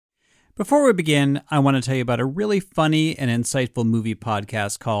Before we begin, I want to tell you about a really funny and insightful movie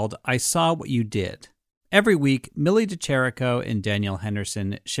podcast called I Saw What You Did. Every week, Millie DeCherico and Danielle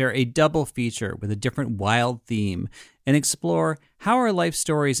Henderson share a double feature with a different wild theme and explore how our life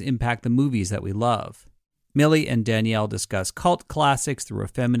stories impact the movies that we love. Millie and Danielle discuss cult classics through a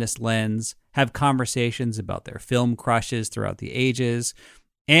feminist lens, have conversations about their film crushes throughout the ages,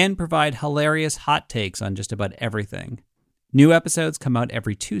 and provide hilarious hot takes on just about everything. New episodes come out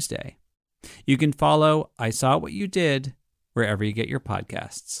every Tuesday. You can follow I Saw What You Did wherever you get your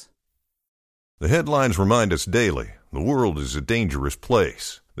podcasts. The headlines remind us daily, the world is a dangerous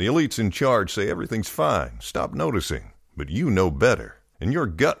place. The elites in charge say everything's fine, stop noticing. But you know better. And your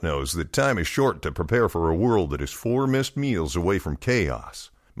gut knows that time is short to prepare for a world that is 4 missed meals away from chaos.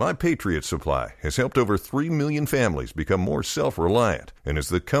 My Patriot Supply has helped over 3 million families become more self-reliant and is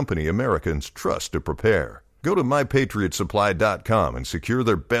the company Americans trust to prepare. Go to MyPatriotSupply.com and secure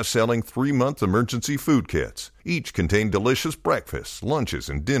their best-selling 3-month emergency food kits. Each contain delicious breakfasts, lunches,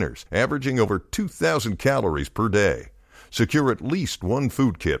 and dinners, averaging over 2,000 calories per day. Secure at least one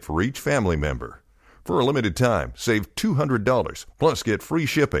food kit for each family member. For a limited time, save $200, plus get free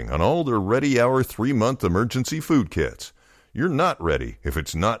shipping on all their Ready Hour 3-month emergency food kits. You're not ready if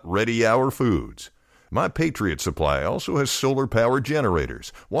it's not Ready Hour Foods. My Patriot Supply also has solar-powered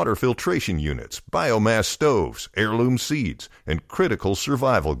generators, water filtration units, biomass stoves, heirloom seeds, and critical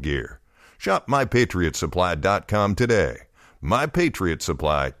survival gear. Shop MyPatriotSupply.com today.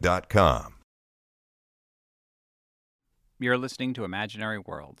 MyPatriotSupply.com. You're listening to Imaginary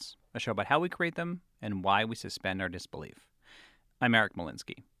Worlds, a show about how we create them and why we suspend our disbelief. I'm Eric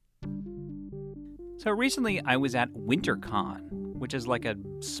Molinsky. So recently I was at WinterCon, which is like a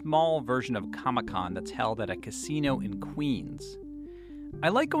small version of Comic-Con that's held at a casino in Queens. I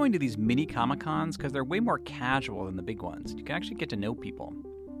like going to these mini Comic-Cons because they're way more casual than the big ones. You can actually get to know people.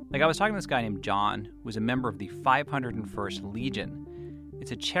 Like I was talking to this guy named John, who was a member of the 501st Legion.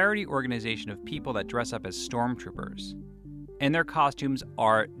 It's a charity organization of people that dress up as stormtroopers. And their costumes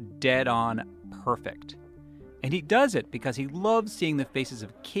are dead on perfect. And he does it because he loves seeing the faces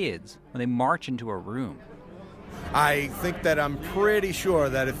of kids when they march into a room. I think that I'm pretty sure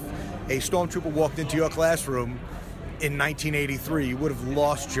that if a stormtrooper walked into your classroom in 1983, you would have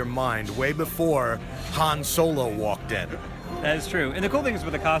lost your mind way before Han Solo walked in. That is true. And the cool thing is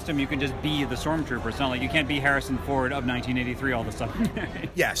with the costume, you can just be the stormtrooper. It's not like you can't be Harrison Ford of 1983 all of a sudden.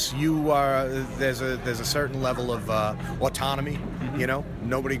 Yes, you are. There's a certain level of autonomy. Mm-hmm. You know,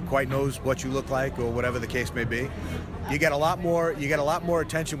 nobody quite knows what you look like or whatever the case may be. You get a lot more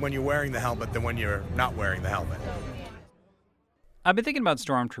attention when you're wearing the helmet than when you're not wearing the helmet. I've been thinking about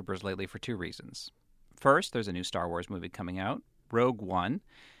stormtroopers lately for 2 reasons. First, there's a new Star Wars movie coming out, Rogue One.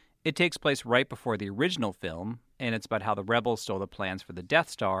 It takes place right before the original film, and it's about how the rebels stole the plans for the Death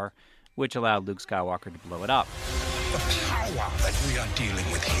Star, which allowed Luke Skywalker to blow it up. The power that we are dealing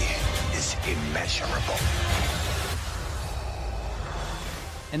with here is immeasurable.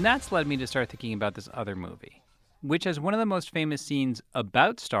 And that's led me to start thinking about this other movie, which has one of the most famous scenes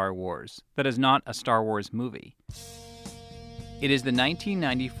about Star Wars that is not a Star Wars movie. It is the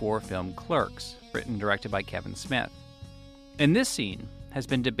 1994 film Clerks, written and directed by Kevin Smith. And this scene has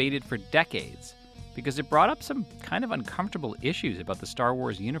been debated for decades because it brought up some kind of uncomfortable issues about the Star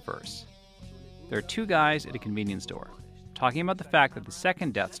Wars universe. There are 2 guys at a convenience store talking about the fact that the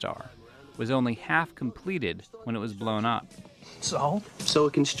second Death Star was only half completed when it was blown up. So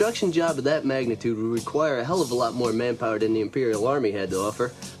a construction job of that magnitude would require a hell of a lot more manpower than the Imperial Army had to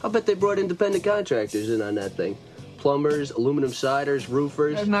offer. I'll bet they brought independent contractors in on that thing. Plumbers, aluminum siders,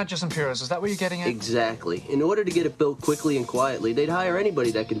 roofers. Not just Imperials, is that what you're getting at? Exactly. In order to get it built quickly and quietly, they'd hire anybody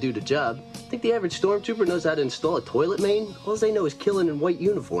that can do the job. Think the average stormtrooper knows how to install a toilet main? All they know is killing in white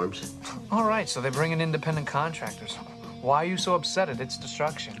uniforms. All right, so they bring in independent contractors. Why are you so upset at its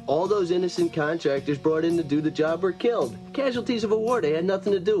destruction? All those innocent contractors brought in to do the job were killed. Casualties of a war they had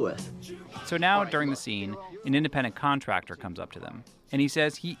nothing to do with. So now, during the scene, an independent contractor comes up to them, and he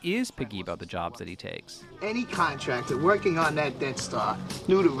says he is picky about the jobs that he takes. Any contractor working on that Death Star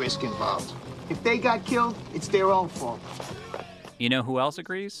knew the risk involved. If they got killed, it's their own fault. You know who else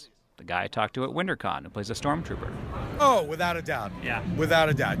agrees? The guy I talked to at WinterCon, who plays a stormtrooper. Oh, without a doubt. Yeah. Without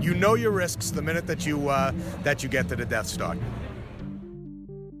a doubt. You know your risks the minute that you get to the Death Star.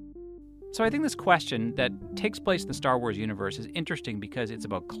 So I think this question that takes place in the Star Wars universe is interesting because it's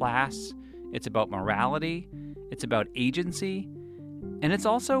about class, it's about morality, it's about agency, and it's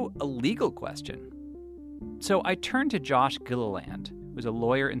also a legal question. So I turned to Josh Gilliland, who's a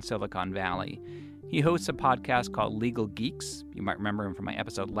lawyer in Silicon Valley. He hosts a podcast called Legal Geeks. You might remember him from my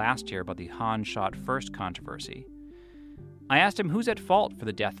episode last year about the Han shot first controversy. I asked him who's at fault for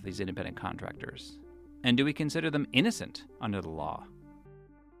the death of these independent contractors, and do we consider them innocent under the law?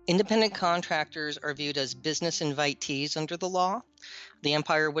 Independent contractors are viewed as business invitees under the law. The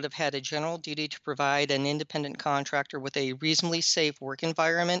Empire would have had a general duty to provide an independent contractor with a reasonably safe work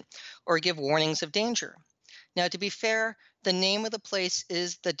environment or give warnings of danger. Now, to be fair, the name of the place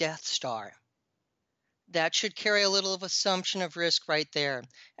is the Death Star. That should carry a little of assumption of risk right there.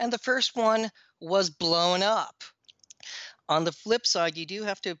 And the first one was blown up. On the flip side, you do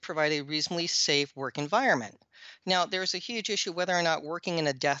have to provide a reasonably safe work environment. Now, there's a huge issue whether or not working in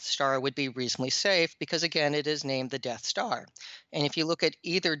a Death Star would be reasonably safe because, again, it is named the Death Star. And if you look at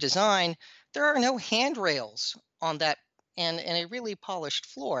either design, there are no handrails on that and a really polished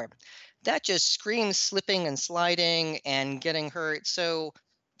floor. That just screams slipping and sliding and getting hurt. So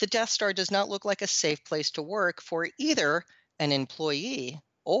the Death Star does not look like a safe place to work for either an employee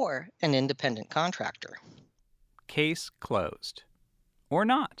or an independent contractor. Case closed. Or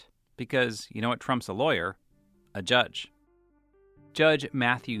not, because you know what trumps a lawyer? A judge. Judge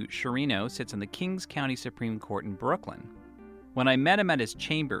Matthew Sciarrino sits on the Kings County Supreme Court in Brooklyn. When I met him at his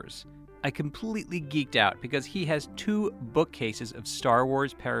chambers, I completely geeked out because he has 2 bookcases of Star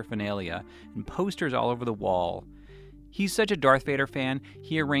Wars paraphernalia and posters all over the wall. He's such a Darth Vader fan,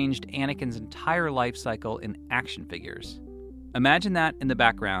 he arranged Anakin's entire life cycle in action figures. Imagine that in the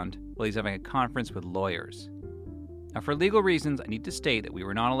background while he's having a conference with lawyers. Now, for legal reasons, I need to state that we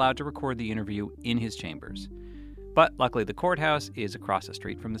were not allowed to record the interview in his chambers. But luckily, the courthouse is across the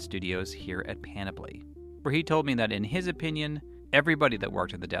street from the studios here at Panoply, where he told me that in his opinion, everybody that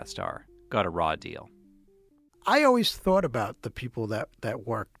worked at the Death Star got a raw deal. I always thought about the people that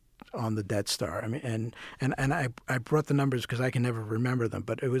worked on the Death Star. I mean, and I brought the numbers because I can never remember them,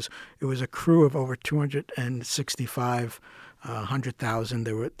 but it was a crew of over 265,000.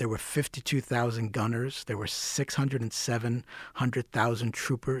 There were 52,000 gunners. There were 607,000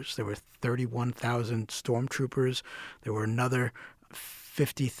 troopers. There were 31,000 stormtroopers. There were another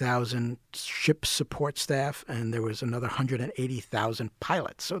 50,000 ship support staff, and there was another 180,000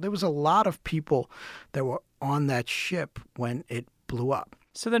 pilots. So there was a lot of people that were on that ship when it blew up.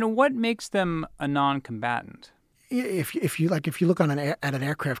 So then what makes them a non-combatant? If you look on at an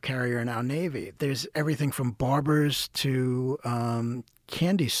aircraft carrier in our Navy, there's everything from barbers to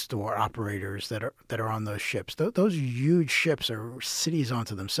candy store operators that are on those ships. Those huge ships are cities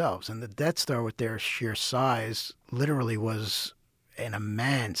unto themselves, and the Death Star, with their sheer size, literally was an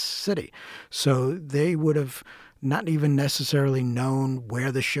immense city. So they would have not even necessarily known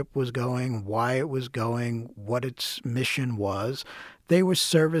where the ship was going, why it was going, what its mission was. They were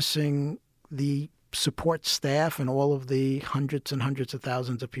servicing the support staff and all of the hundreds and hundreds of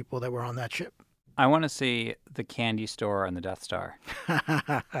thousands of people that were on that ship. I want to see the candy store on the Death Star.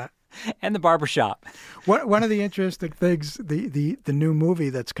 And the barbershop. One of the interesting things, the new movie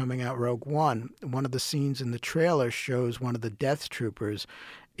that's coming out, Rogue One, one of the scenes in the trailer shows one of the Death Troopers.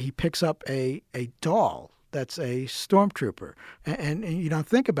 He picks up a doll that's a stormtrooper. And you don't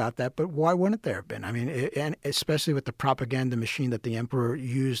think about that, but why wouldn't there have been? I mean, and especially with the propaganda machine that the Emperor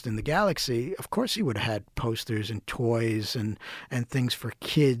used in the galaxy, of course he would have had posters and toys and things for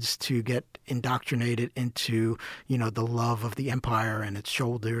kids to get indoctrinated into, the love of the Empire and its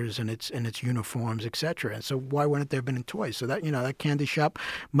shoulders and its uniforms, etc. And so why wouldn't there have been toys? So that, that candy shop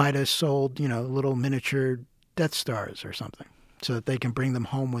might have sold, little miniature Death Stars or something so that they can bring them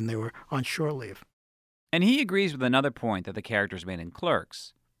home when they were on shore leave. And he agrees with another point that the characters made in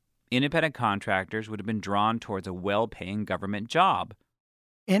Clerks. Independent contractors would have been drawn towards a well-paying government job.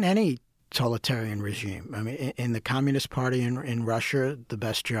 In any totalitarian regime. I mean, in the Communist Party in Russia, the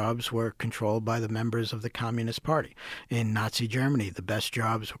best jobs were controlled by the members of the Communist Party. In Nazi Germany, the best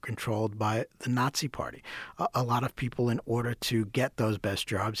jobs were controlled by the Nazi Party. A lot of people, in order to get those best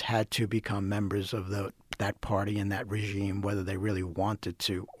jobs, had to become members of that party and that regime, whether they really wanted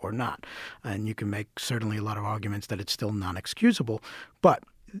to or not. And you can make certainly a lot of arguments that it's still non-excusable. But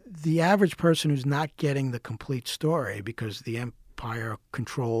the average person who's not getting the complete story because the Empire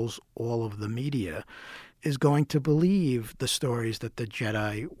controls all of the media is going to believe the stories that the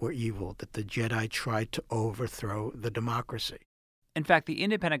Jedi were evil, that the Jedi tried to overthrow the democracy. In fact, the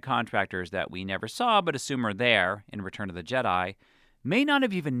independent contractors that we never saw but assume are there in Return of the Jedi may not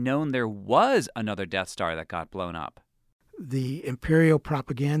have even known there was another Death Star that got blown up. The Imperial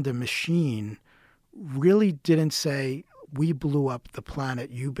propaganda machine really didn't say, we blew up the planet,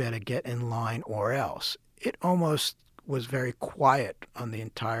 you better get in line or else. It almost was very quiet on the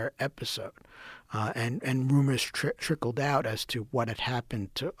entire episode. And rumors trickled out as to what had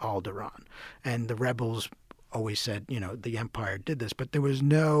happened to Alderaan. And the rebels always said, the Empire did this. But there was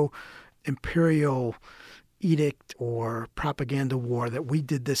no Imperial edict or propaganda war that we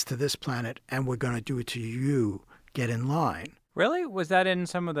did this to this planet and we're going to do it to you. Get in line. Really? Was that in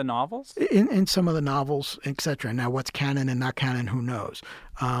some of the novels? In some of the novels, etc. Now, what's canon and not canon, who knows?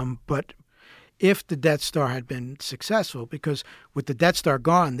 But if the Death Star had been successful, because with the Death Star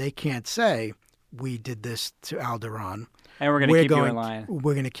gone, they can't say, we did this to Alderaan. And we're going to keep you in line.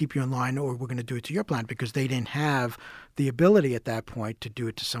 We're going to keep you in line, or we're going to do it to your planet, because they didn't have the ability at that point to do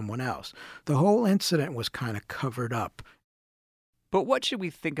it to someone else. The whole incident was kind of covered up. But what should we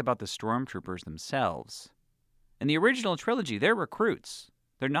think about the stormtroopers themselves? In the original trilogy, they're recruits.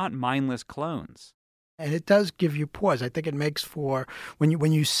 They're not mindless clones. And it does give you pause. I think it makes for,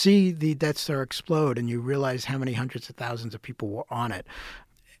 when you see the Death Star explode and you realize how many hundreds of thousands of people were on it,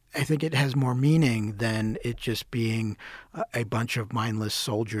 I think it has more meaning than it just being a bunch of mindless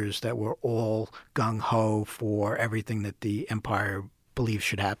soldiers that were all gung-ho for everything that the Empire believes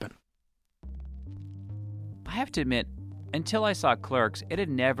should happen. I have to admit, until I saw Clerks, it had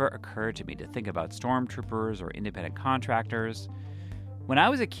never occurred to me to think about stormtroopers or independent contractors. When I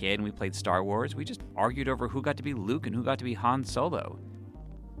was a kid and we played Star Wars, we just argued over who got to be Luke and who got to be Han Solo.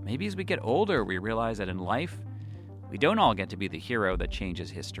 Maybe as we get older, we realize that in life, we don't all get to be the hero that changes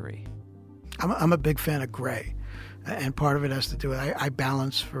history. I'm a big fan of gray, and part of it has to do with I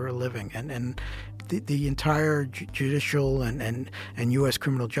balance for a living, and the entire judicial and U.S.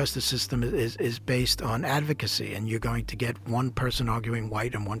 criminal justice system is based on advocacy, and you're going to get one person arguing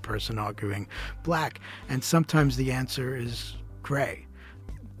white and one person arguing black, and sometimes the answer is gray.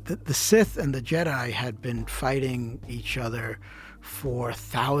 The Sith and the Jedi had been fighting each other for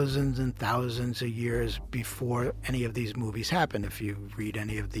thousands and thousands of years before any of these movies happened, if you read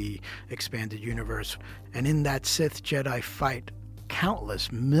any of the expanded universe. And in that Sith-Jedi fight,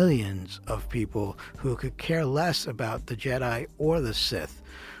 countless millions of people who could care less about the Jedi or the Sith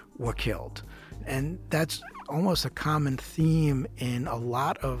were killed. And that's almost a common theme in a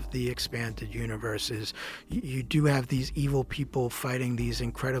lot of the expanded universes. You do have these evil people fighting these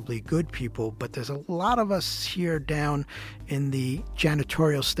incredibly good people, but there's a lot of us here down in the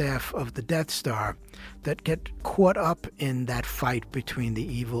janitorial staff of the Death Star that get caught up in that fight between the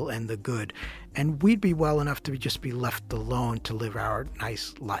evil and the good. And we'd be well enough to just be left alone to live our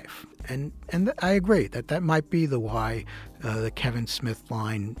nice life. And I agree that might be the why the Kevin Smith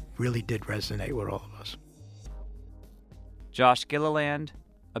line really did resonate with all of us. Josh Gilliland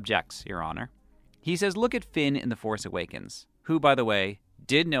objects, Your Honor. He says, look at Finn in The Force Awakens, who, by the way,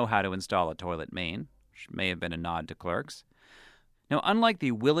 did know how to install a toilet main, which may have been a nod to Clerks. Now, unlike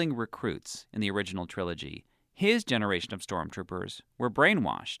the willing recruits in the original trilogy, his generation of stormtroopers were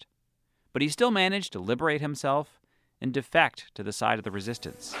brainwashed. But he still managed to liberate himself and defect to the side of the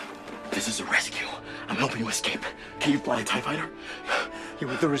Resistance. This is a rescue. I'm helping you escape. Can you fly a TIE fighter? You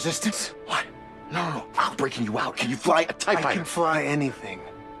with the Resistance? What? No. I'm breaking you out. Can you fly a TIE fighter? I can fly anything.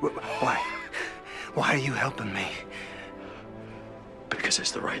 Why? Why are you helping me? Because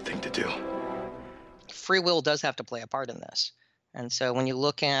it's the right thing to do. Free will does have to play a part in this. And so when you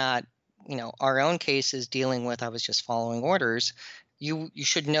look at, our own cases dealing with, I was just following orders, you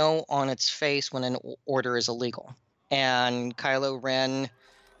should know on its face when an order is illegal. And Kylo Ren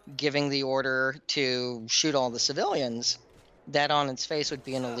giving the order to shoot all the civilians, that on its face would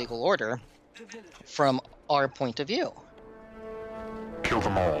be an illegal order from our point of view. Kill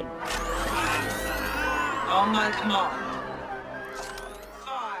them all. On my command.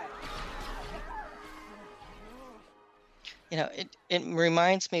 It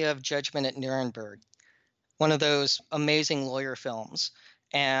reminds me of Judgment at Nuremberg, one of those amazing lawyer films.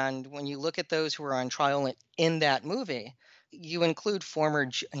 And when you look at those who are on trial in that movie, you include former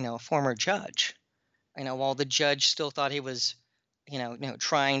judge. While the judge still thought he was,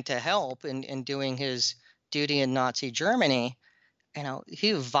 trying to help and doing his duty in Nazi Germany,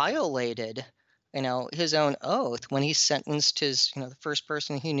 he violated, his own oath when he sentenced his, the first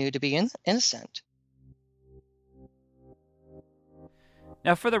person he knew to be innocent.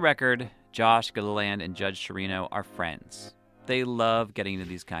 Now, for the record, Josh Gilliland and Judge Chirino are friends. They love getting into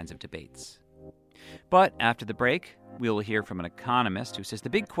these kinds of debates. But after the break, we will hear from an economist who says the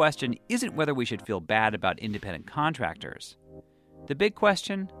big question isn't whether we should feel bad about independent contractors. The big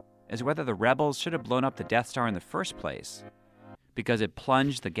question is whether the rebels should have blown up the Death Star in the first place, because it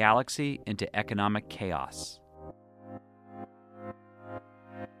plunged the galaxy into economic chaos.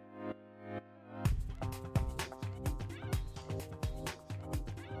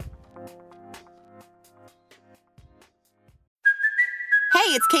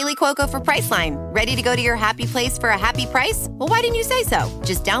 Hey, it's Kaylee Cuoco for Priceline. Ready to go to your happy place for a happy price? Well, why didn't you say so?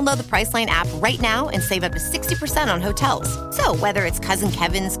 Just download the Priceline app right now and save up to 60% on hotels. So whether it's Cousin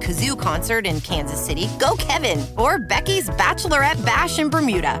Kevin's Kazoo Concert in Kansas City, go Kevin, or Becky's Bachelorette Bash in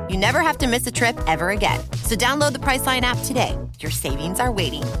Bermuda, you never have to miss a trip ever again. So download the Priceline app today. Your savings are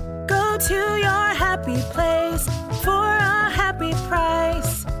waiting. Go to your happy place for a happy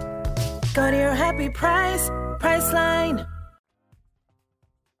price. Go to your happy price, Priceline.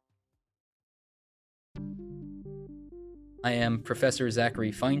 I am Professor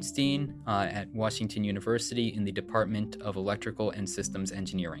Zachary Feinstein at Washington University in the Department of Electrical and Systems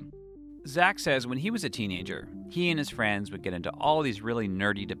Engineering. Zach says when he was a teenager, he and his friends would get into all these really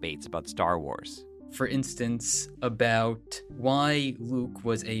nerdy debates about Star Wars. For instance, about why Luke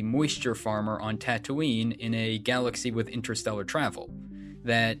was a moisture farmer on Tatooine in a galaxy with interstellar travel.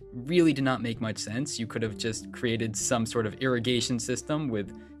 That really did not make much sense. You could have just created some sort of irrigation system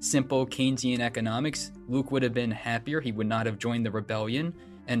with simple Keynesian economics. Luke would have been happier. He would not have joined the rebellion.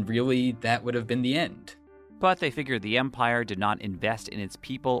 And really, that would have been the end. But they figured the Empire did not invest in its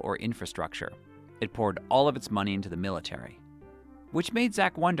people or infrastructure. It poured all of its money into the military. Which made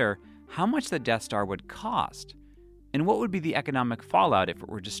Zach wonder how much the Death Star would cost, and what would be the economic fallout if it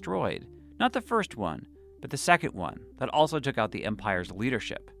were destroyed. Not the first one, but the second one that also took out the Empire's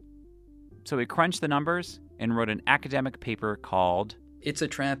leadership. So he crunched the numbers and wrote an academic paper called It's a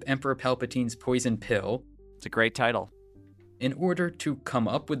Trap, Emperor Palpatine's Poison Pill. It's a great title. In order to come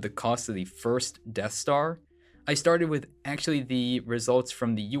up with the cost of the first Death Star, I started with actually the results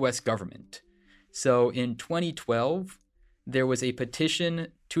from the US government. So in 2012, there was a petition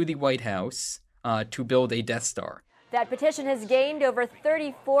to the White House to build a Death Star. That petition has gained over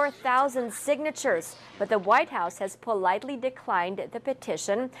 34,000 signatures, but the White House has politely declined the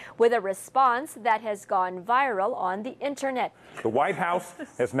petition with a response that has gone viral on the internet. The White House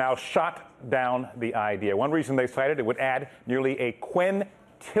has now shot down the idea. One reason they cited it would add nearly $1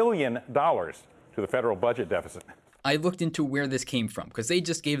 quintillion to the federal budget deficit. I looked into where this came from because they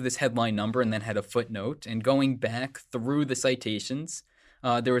just gave this headline number and then had a footnote. And going back through the citations,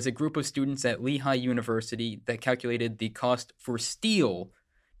 there was a group of students at Lehigh University that calculated the cost for steel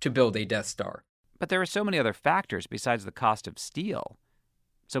to build a Death Star. But there are so many other factors besides the cost of steel.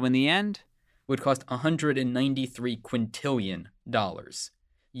 So in the end, it would cost $193 quintillion.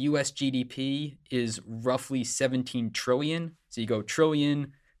 US GDP is roughly 17 trillion. So you go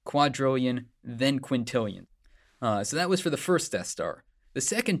trillion, quadrillion, then quintillion. So that was for the first Death Star. The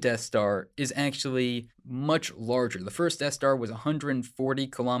second Death Star is actually much larger. The first Death Star was 140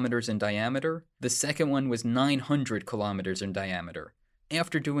 kilometers in diameter. The second one was 900 kilometers in diameter.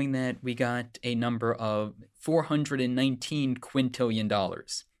 After doing that, we got a number of $419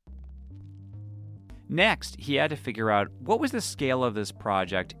 quintillion. Next, he had to figure out what was the scale of this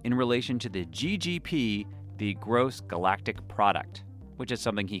project in relation to the GGP, the Gross Galactic Product, which is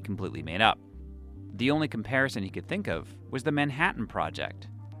something he completely made up. The only comparison he could think of was the Manhattan Project,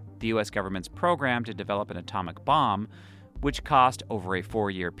 the U.S. government's program to develop an atomic bomb, which cost over a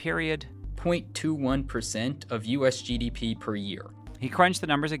 4-year period 0.21% of U.S. GDP per year. He crunched the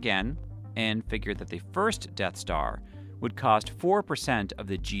numbers again and figured that the first Death Star would cost 4% of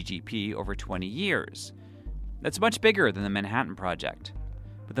the GDP over 20 years. That's much bigger than the Manhattan Project.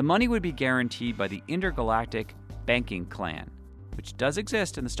 But the money would be guaranteed by the Intergalactic Banking Clan, which does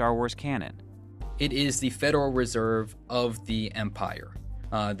exist in the Star Wars canon. It is the Federal Reserve of the Empire.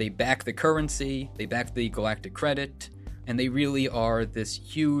 They back the currency, they back the galactic credit, and they really are this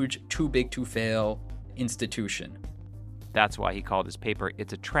huge, too big to fail institution. That's why he called his paper,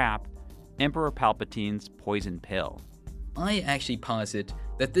 It's a Trap, Emperor Palpatine's Poison Pill. I actually posit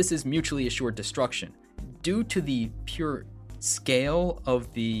that this is mutually assured destruction. Due to the pure scale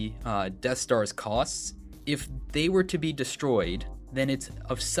of the Death Star's costs, if they were to be destroyed, then it's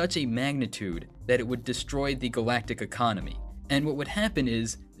of such a magnitude that it would destroy the galactic economy. And what would happen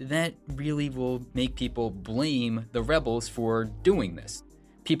is that really will make people blame the rebels for doing this.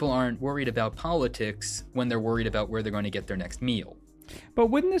 People aren't worried about politics when they're worried about where they're going to get their next meal. But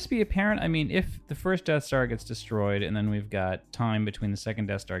wouldn't this be apparent? I mean, if the first Death Star gets destroyed and then we've got time between the second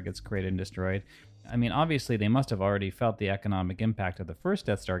Death Star gets created and destroyed, I mean, obviously they must have already felt the economic impact of the first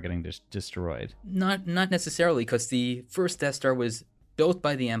Death Star getting destroyed. Not necessarily, because the first Death Star was built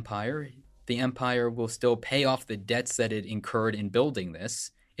by the Empire. The Empire will still pay off the debts that it incurred in building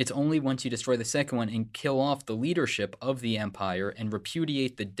this. It's only once you destroy the second one and kill off the leadership of the Empire and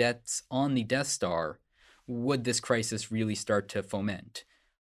repudiate the debts on the Death Star would this crisis really start to foment.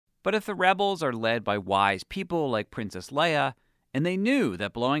 But if the rebels are led by wise people like Princess Leia, and they knew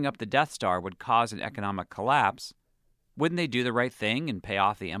that blowing up the Death Star would cause an economic collapse, Wouldn't they do the right thing and pay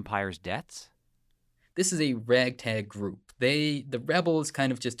off the Empire's debts? This is a ragtag group. The rebels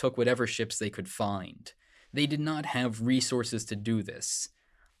kind of just took whatever ships they could find. They did not have resources to do this.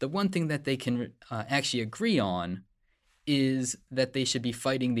 The one thing that they can actually agree on is that they should be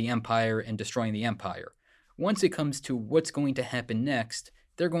fighting the Empire and destroying the Empire. Once it comes to what's going to happen next,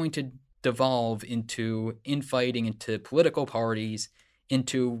 they're going to devolve into infighting, into political parties,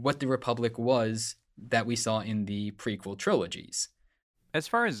 into what the Republic was that we saw in the prequel trilogies. As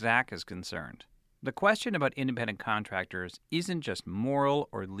far as Zach is concerned, the question about independent contractors isn't just moral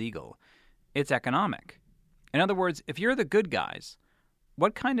or legal, it's economic. In other words, if you're the good guys,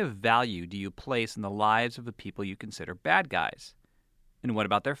 what kind of value do you place in the lives of the people you consider bad guys? And what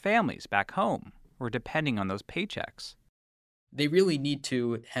about their families back home, or depending on those paychecks? They really need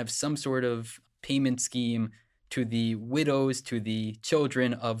to have some sort of payment scheme to the widows, to the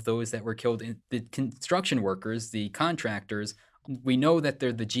children of those that were killed, the construction workers, the contractors. We know that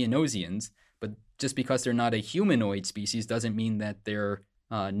they're the Geonosians, but just because they're not a humanoid species doesn't mean that they're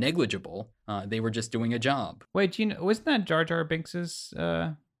negligible. They were just doing a job. Wait, wasn't that Jar Jar Binks's?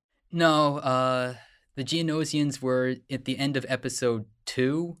 No, the Geonosians were at the end of episode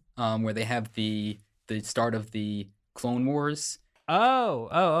 2, where they have the start of the Clone Wars.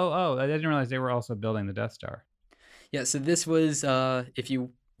 Oh! I didn't realize they were also building the Death Star. Yeah, so this was, if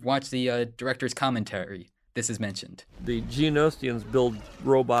you watch the director's commentary, this is mentioned. The Geonosians build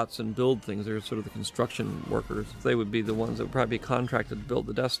robots and build things. They're sort of the construction workers. They would be the ones that would probably be contracted to build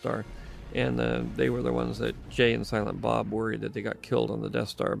the Death Star. And they were the ones that Jay and Silent Bob worried that they got killed on the Death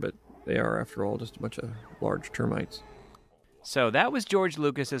Star, but they are, after all, just a bunch of large termites. So that was George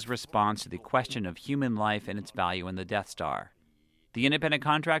Lucas's response to the question of human life and its value in the Death Star. The independent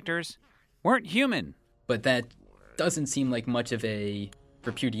contractors weren't human. But that doesn't seem like much of a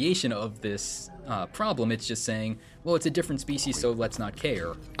repudiation of this problem. It's just saying, well, it's a different species, so let's not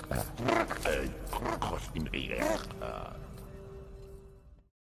care.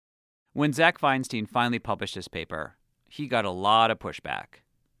 When Zach Feinstein finally published his paper, he got a lot of pushback.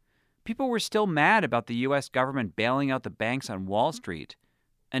 People were still mad about the U.S. government bailing out the banks on Wall Street,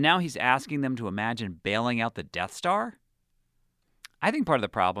 and now he's asking them to imagine bailing out the Death Star? I think part of the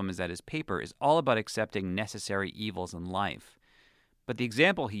problem is that his paper is all about accepting necessary evils in life. But the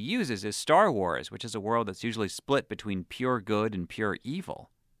example he uses is Star Wars, which is a world that's usually split between pure good and pure evil.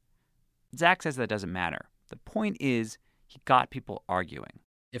 Zach says that doesn't matter. The point is, he got people arguing.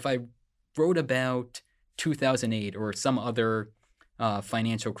 If I wrote about 2008 or some other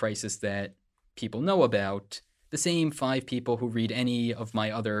financial crisis that people know about, the same 5 people who read any of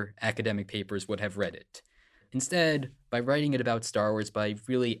my other academic papers would have read it. Instead, by writing it about Star Wars, by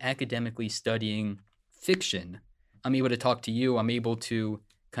really academically studying fiction, I'm able to talk to you. I'm able to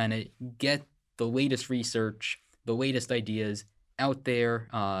kind of get the latest research, the latest ideas out there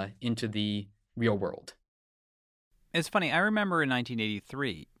into the real world. It's funny, I remember in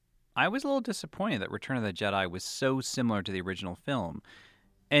 1983, I was a little disappointed that Return of the Jedi was so similar to the original film,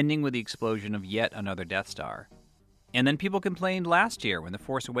 ending with the explosion of yet another Death Star. And then people complained last year when The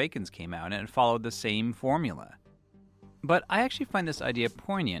Force Awakens came out and it followed the same formula. But I actually find this idea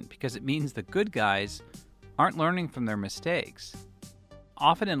poignant because it means the good guys aren't learning from their mistakes.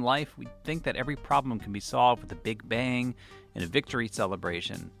 Often in life, we think that every problem can be solved with a big bang and a victory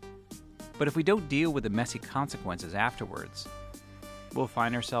celebration. But if we don't deal with the messy consequences afterwards, we'll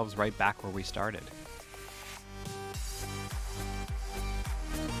find ourselves right back where we started.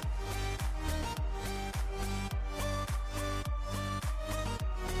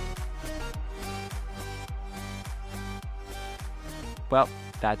 Well,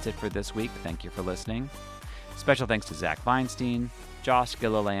 that's it for this week. Thank you for listening. Special thanks to Zach Feinstein, Josh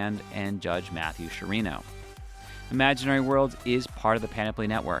Gilliland, and Judge Matthew Sciarrino. Imaginary Worlds is part of the Panoply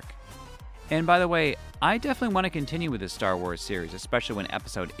Network. And by the way, I definitely want to continue with this Star Wars series, especially when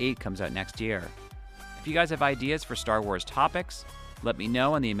Episode 8 comes out next year. If you guys have ideas for Star Wars topics, let me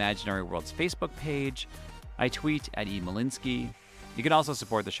know on the Imaginary Worlds Facebook page. I tweet at @eMolinsky. You can also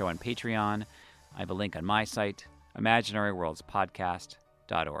support the show on Patreon. I have a link on my site,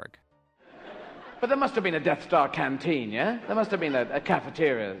 imaginaryworldspodcast.org. But there must have been a Death Star canteen, yeah? There must have been a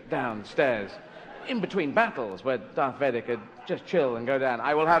cafeteria downstairs, in between battles, where Darth Vader could just chill and go down.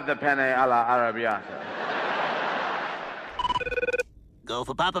 I will have the penne alla arrabbiata. Go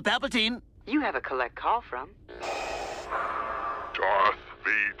for Papa Palpatine. You have a collect call from Darth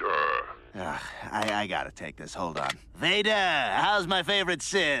Vader. I gotta take this. Hold on. Vader, how's my favorite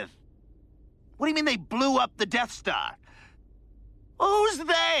Sith? What do you mean they blew up the Death Star? Who's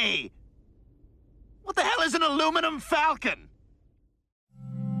they? What the hell is an aluminum falcon?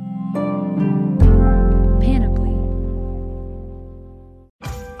 Panoply.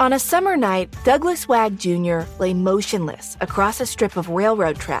 On a summer night, Douglas Wag Jr. lay motionless across a strip of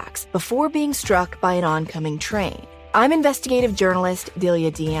railroad tracks before being struck by an oncoming train. I'm investigative journalist Delia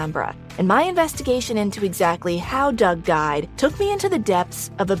D'Ambra, and my investigation into exactly how Doug died took me into the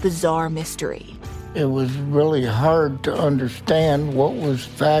depths of a bizarre mystery. It was really hard to understand what was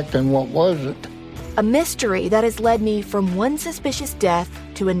fact and what wasn't. A mystery that has led me from one suspicious death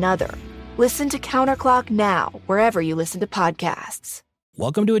to another. Listen to Counterclock now, wherever you listen to podcasts.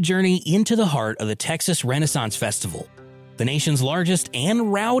 Welcome to a journey into the heart of the Texas Renaissance Festival, the nation's largest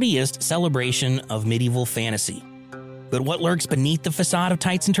and rowdiest celebration of medieval fantasy. But what lurks beneath the facade of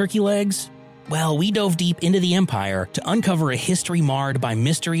tights and turkey legs? Well, we dove deep into the empire to uncover a history marred by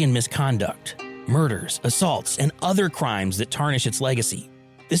mystery and misconduct, murders, assaults, and other crimes that tarnish its legacy.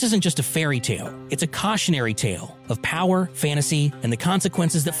 This isn't just a fairy tale, it's a cautionary tale of power, fantasy, and the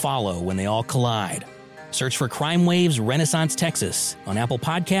consequences that follow when they all collide. Search for Crime Waves Renaissance Texas on Apple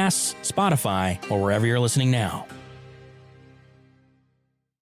Podcasts, Spotify, or wherever you're listening now.